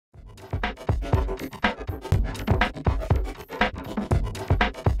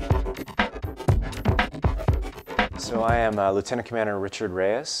So I am Lieutenant Commander Richard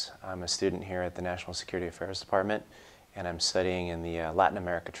Reyes. I'm a student here at the National Security Affairs Department, and I'm studying in the Latin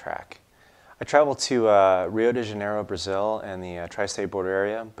America track. I traveled to Rio de Janeiro, Brazil, and the tri-state border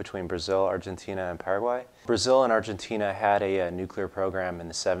area between Brazil, Argentina, and Paraguay. Brazil and Argentina had a nuclear program in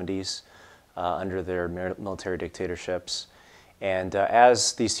the 70s under their military dictatorships. And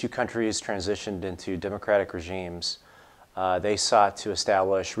as these two countries transitioned into democratic regimes, they sought to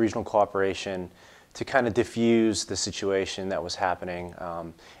establish regional cooperation to kind of diffuse the situation that was happening.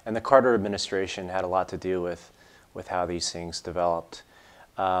 And the Carter administration had a lot to do with how these things developed.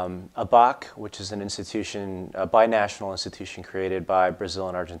 ABAC, which is an institution, a binational institution created by Brazil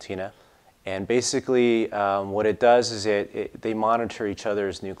and Argentina. And basically what it does is they monitor each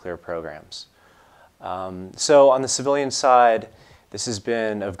other's nuclear programs. So on the civilian side, this has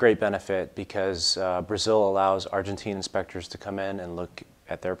been of great benefit because Brazil allows Argentine inspectors to come in and look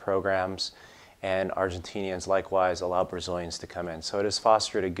at their programs, and Argentinians likewise allow Brazilians to come in. So it has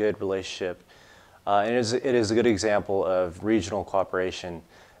fostered a good relationship, and it is a good example of regional cooperation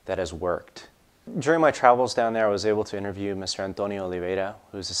that has worked. During my travels down there, I was able to interview Mr. Antonio Oliveira,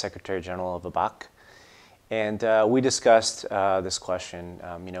 who is the Secretary General of ABAC, and we discussed this question,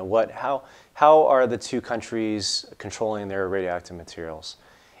 how are the two countries controlling their radioactive materials?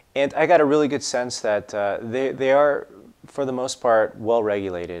 And I got a really good sense that they are, for the most part, well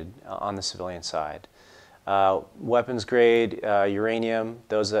regulated on the civilian side. Weapons grade uranium,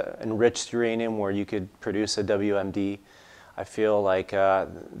 those enriched uranium where you could produce a WMD, I feel like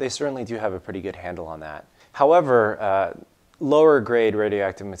they certainly do have a pretty good handle on that. However, lower grade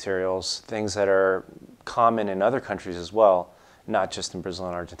radioactive materials, things that are common in other countries as well, not just in Brazil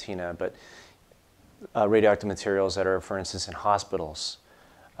and Argentina, but radioactive materials that are, for instance, in hospitals.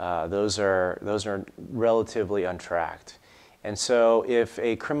 Those are relatively untracked. And so if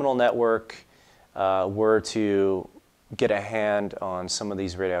a criminal network were to get a hand on some of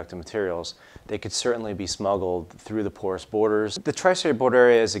these radioactive materials, they could certainly be smuggled through the porous borders. The tri-state border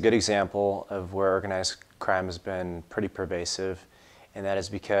area is a good example of where organized crime has been pretty pervasive, and that is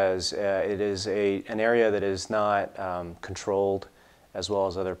because it is an area that is not controlled as well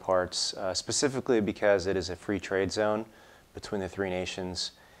as other parts, specifically because it is a free trade zone between the three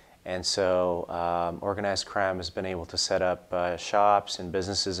nations. And so organized crime has been able to set up shops and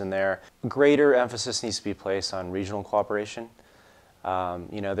businesses in there. Greater emphasis needs to be placed on regional cooperation.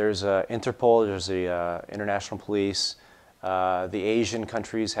 There's Interpol, there's the International Police. The Asian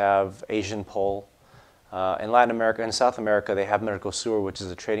countries have Asian Pol. In Latin America and South America, they have Mercosur, which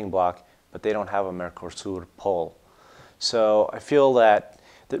is a trading bloc, but they don't have a Mercosur Pol. So I feel that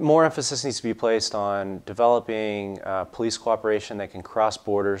more emphasis needs to be placed on developing police cooperation that can cross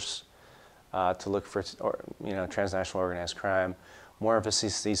borders to look for transnational organized crime. More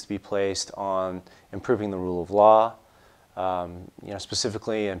emphasis needs to be placed on improving the rule of law,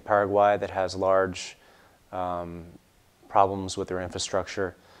 specifically in Paraguay that has large problems with their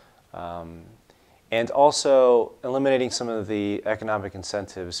infrastructure. And also eliminating some of the economic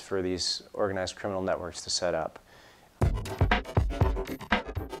incentives for these organized criminal networks to set up.